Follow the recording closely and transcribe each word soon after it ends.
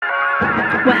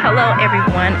Well, hello,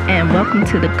 everyone, and welcome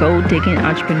to the Gold Digging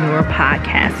Entrepreneur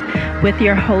Podcast with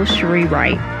your host, Cherie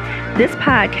Wright. This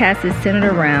podcast is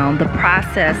centered around the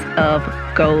process of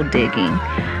gold digging,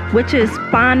 which is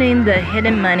finding the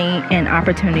hidden money and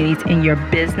opportunities in your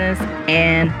business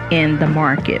and in the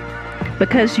market.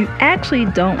 Because you actually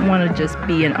don't want to just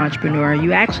be an entrepreneur,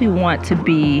 you actually want to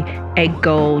be a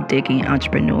gold digging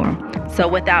entrepreneur. So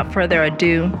without further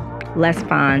ado, let's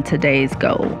find today's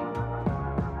gold.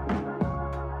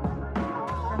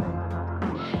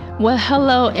 Well,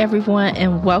 hello, everyone,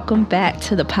 and welcome back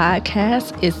to the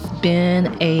podcast. It's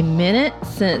been a minute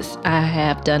since I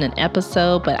have done an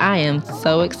episode, but I am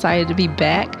so excited to be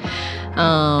back.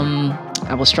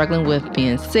 I was struggling with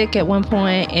being sick at one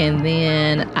point, and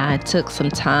then I took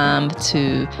some time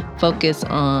to focus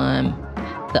on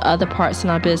the other parts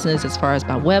in our business as far as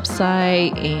my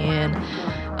website and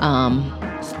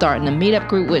starting a meetup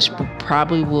group, which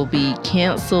probably will be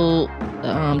canceled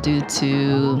due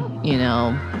to,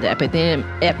 the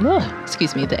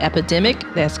epidemic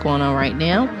that's going on right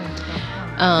now,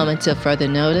 until further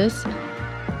notice.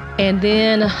 And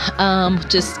then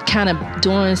just kind of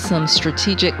doing some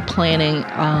strategic planning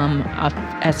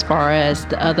as far as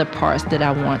the other parts that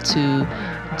I want to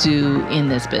do in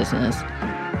this business.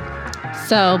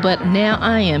 So, but now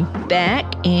I am back,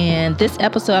 and this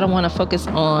episode I want to focus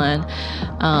on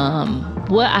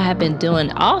what I have been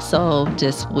doing also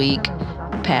this week,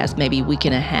 past maybe week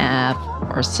and a half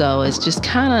or so, is just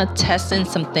kind of testing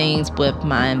some things with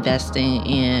my investing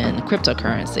in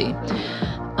cryptocurrency.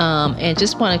 And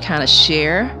just want to kind of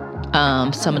share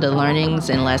some of the learnings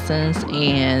and lessons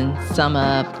and some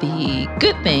of the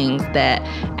good things that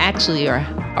actually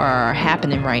are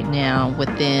happening right now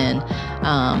within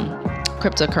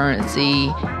cryptocurrency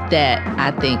that I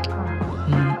think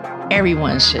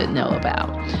everyone should know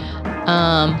about.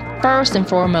 First and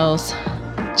foremost,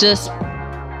 just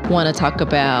want to talk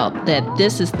about that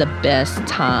this is the best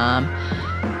time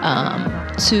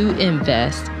to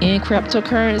invest in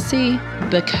cryptocurrency,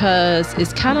 because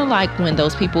it's kind of like when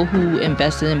those people who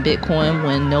invested in Bitcoin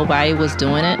when nobody was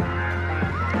doing it,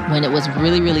 when it was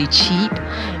really, really cheap,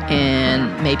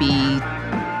 and maybe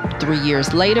 3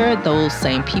 years later, those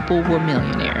same people were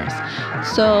millionaires.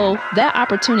 So that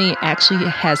opportunity actually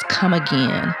has come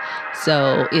again.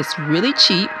 So it's really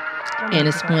cheap, and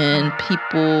it's when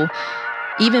people,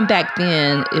 even back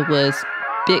then,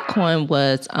 Bitcoin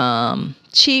was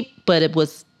cheap, but it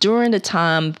was during the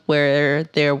time where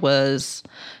there was,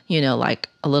 like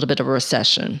a little bit of a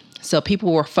recession. So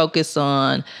people were focused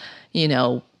on,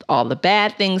 all the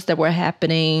bad things that were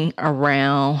happening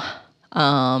around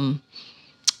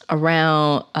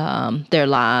their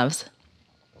lives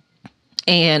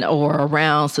or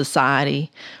around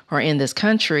society or in this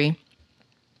country.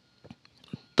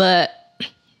 But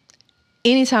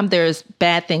anytime there's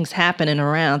bad things happening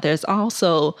around, there's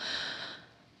also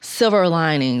silver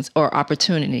linings or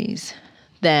opportunities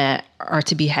that are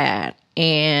to be had.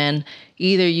 And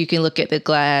either you can look at the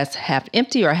glass half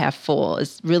empty or half full.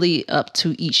 It's really up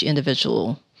to each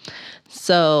individual.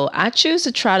 So I choose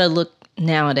to try to look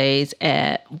nowadays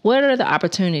at what are the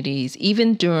opportunities,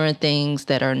 even during things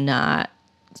that are not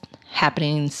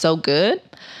happening so good.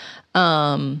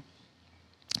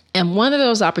 And one of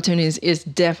those opportunities is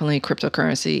definitely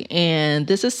cryptocurrency. And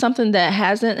this is something that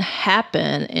hasn't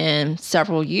happened in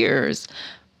several years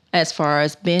as far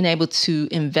as being able to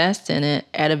invest in it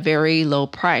at a very low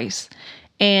price.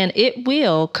 And it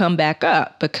will come back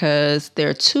up because there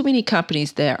are too many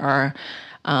companies that are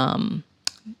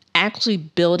actually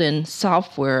building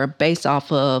software based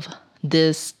off of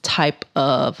this type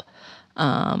of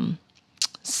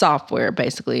software,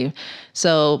 basically.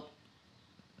 So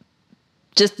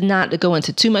just not to go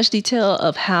into too much detail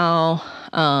of how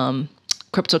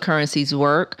cryptocurrencies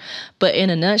work, but in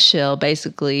a nutshell,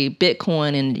 basically,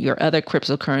 Bitcoin and your other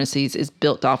cryptocurrencies is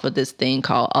built off of this thing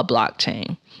called a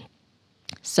blockchain.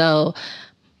 So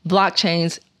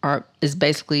blockchains is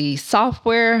basically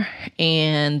software,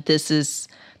 and this is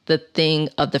the thing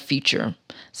of the future.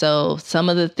 So some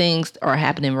of the things are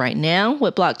happening right now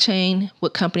with blockchain,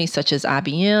 with companies such as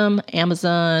IBM,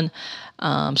 Amazon,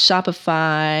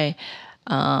 Shopify.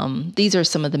 These are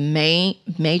some of the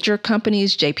major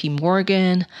companies, JP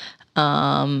Morgan.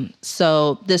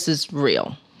 So this is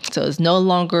real. So it's no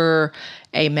longer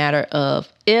a matter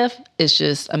of if, it's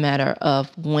just a matter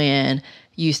of when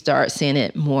you start seeing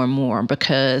it more and more,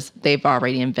 because they've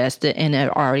already invested and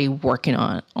they're already working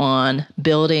on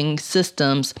building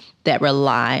systems that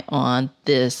rely on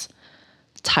this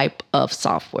type of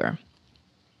software.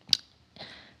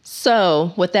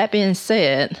 So with that being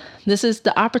said, this is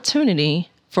the opportunity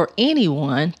for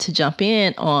anyone to jump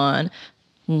in on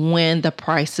when the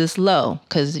price is low.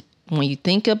 Because when you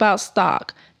think about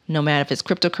stock, no matter if it's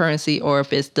cryptocurrency or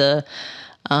if it's the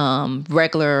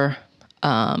regular,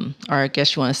 or I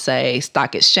guess you want to say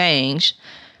stock exchange,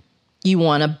 you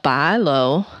want to buy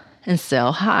low and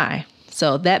sell high.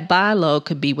 So that buy low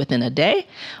could be within a day,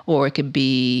 or it could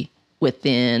be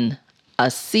within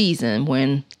a season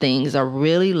when things are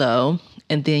really low,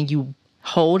 and then you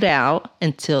hold out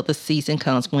until the season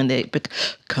comes when it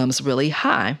becomes really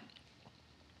high.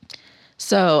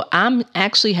 So I'm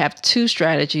actually have two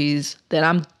strategies that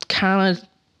I'm kind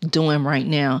of doing right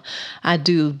now. I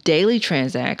do daily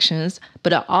transactions,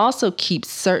 but I also keep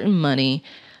certain money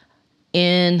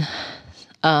in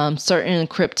certain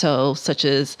crypto, such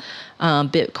as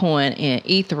Bitcoin and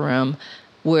Ethereum,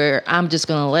 where I'm just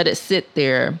going to let it sit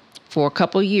there for a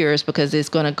couple of years because it's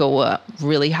going to go up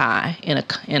really high in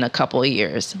a couple of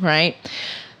years, right?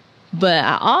 But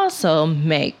I also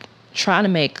try to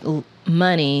make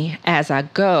money as I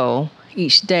go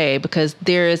each day, because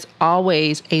there is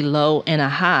always a low and a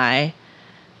high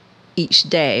each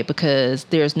day, because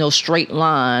there's no straight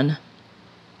line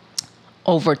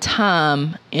over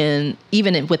time, and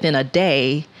even within a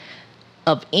day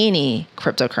of any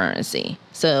cryptocurrency.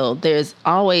 So there's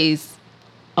always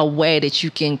a way that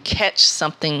you can catch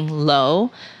something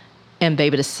low and be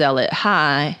able to sell it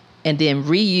high, and then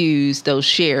reuse those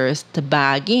shares to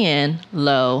buy again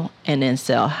low and then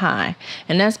sell high.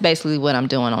 And that's basically what I'm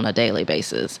doing on a daily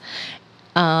basis.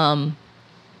 And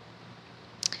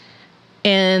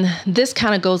this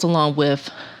kind of goes along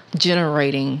with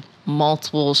generating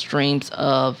multiple streams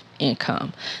of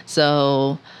income.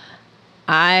 So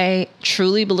I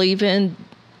truly believe in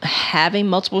having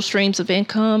multiple streams of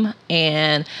income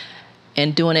and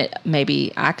doing it,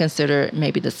 maybe I consider it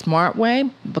maybe the smart way,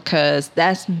 because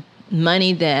that's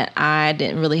money that I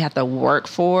didn't really have to work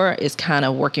for, is kind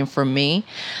of working for me.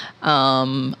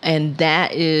 And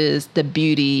that is the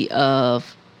beauty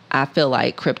of, I feel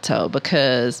like, crypto,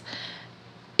 because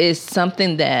it's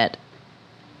something that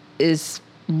is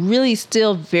really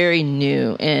still very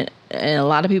new, and a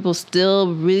lot of people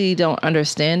still really don't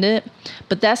understand it.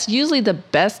 But that's usually the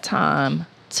best time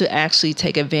to actually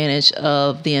take advantage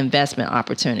of the investment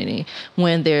opportunity,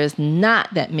 when there's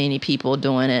not that many people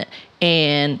doing it,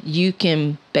 and you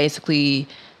can basically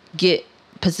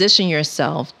position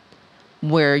yourself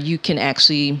where you can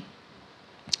actually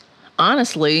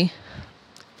honestly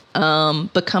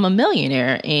become a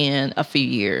millionaire in a few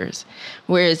years.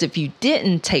 Whereas if you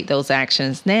didn't take those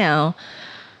actions now,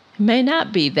 it may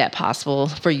not be that possible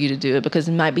for you to do it, because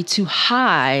it might be too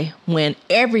high when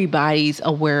everybody's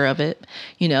aware of it.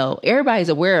 You know, everybody's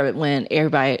aware of it when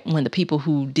the people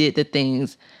who did the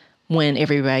things when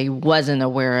everybody wasn't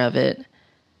aware of it.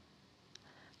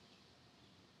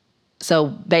 So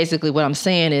basically what I'm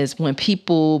saying is, when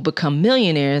people become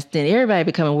millionaires, then everybody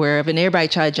become aware of it and everybody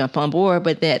try to jump on board.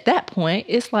 But at that point,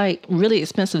 it's like really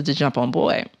expensive to jump on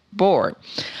board.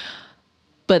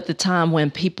 But the time when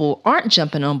people aren't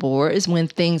jumping on board is when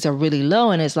things are really low,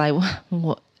 and it's like,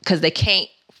 because they can't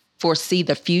foresee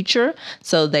the future,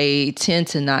 so they tend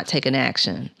to not take an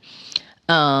action.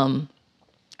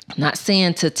 Not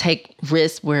saying to take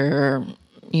risks where,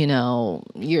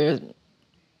 you're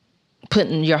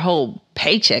putting your whole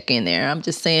paycheck in there. I'm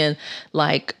just saying,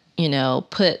 like,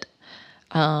 put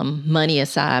money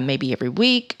aside maybe every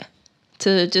week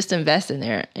to just invest in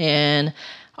there. And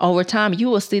over time, you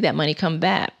will see that money come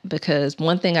back. Because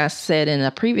one thing I said in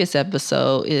a previous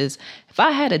episode is, if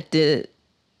I had did,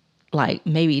 like,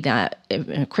 maybe not, if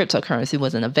cryptocurrency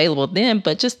wasn't available then,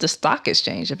 but just the stock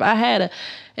exchange. If I had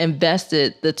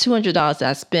invested the $200 that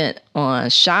I spent on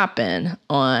shopping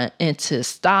into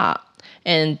stock,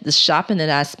 and the shopping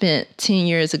that I spent 10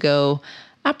 years ago,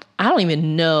 I don't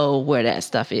even know where that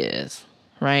stuff is,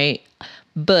 right?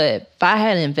 But if I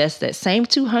had invested that same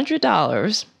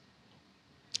 $200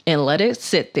 and let it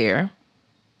sit there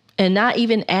and not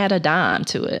even add a dime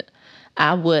to it,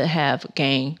 I would have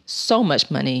gained so much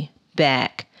money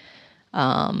back,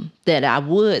 that I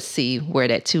would see where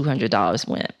that $200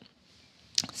 went.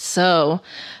 So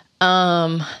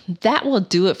that will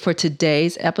do it for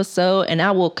today's episode, and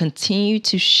I will continue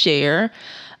to share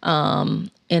in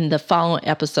the following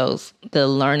episodes the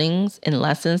learnings and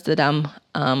lessons that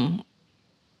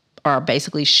or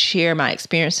basically share my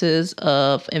experiences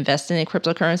of investing in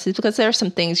cryptocurrencies, because there are some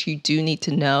things you do need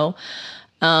to know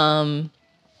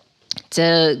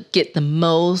to get the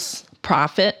most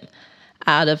profit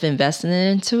out of investing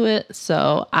into it.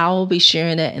 So I will be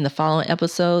sharing that in the following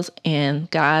episodes. And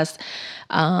guys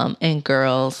and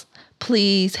girls,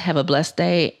 Please have a blessed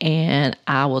day, and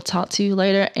I will talk to you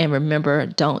later. And remember,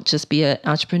 don't just be an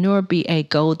entrepreneur, be a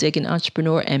gold digging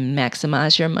entrepreneur and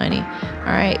maximize your money. All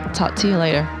right, talk to you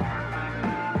later.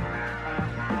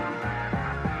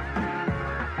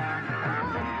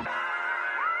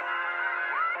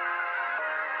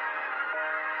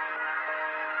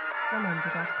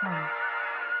 Amanda.com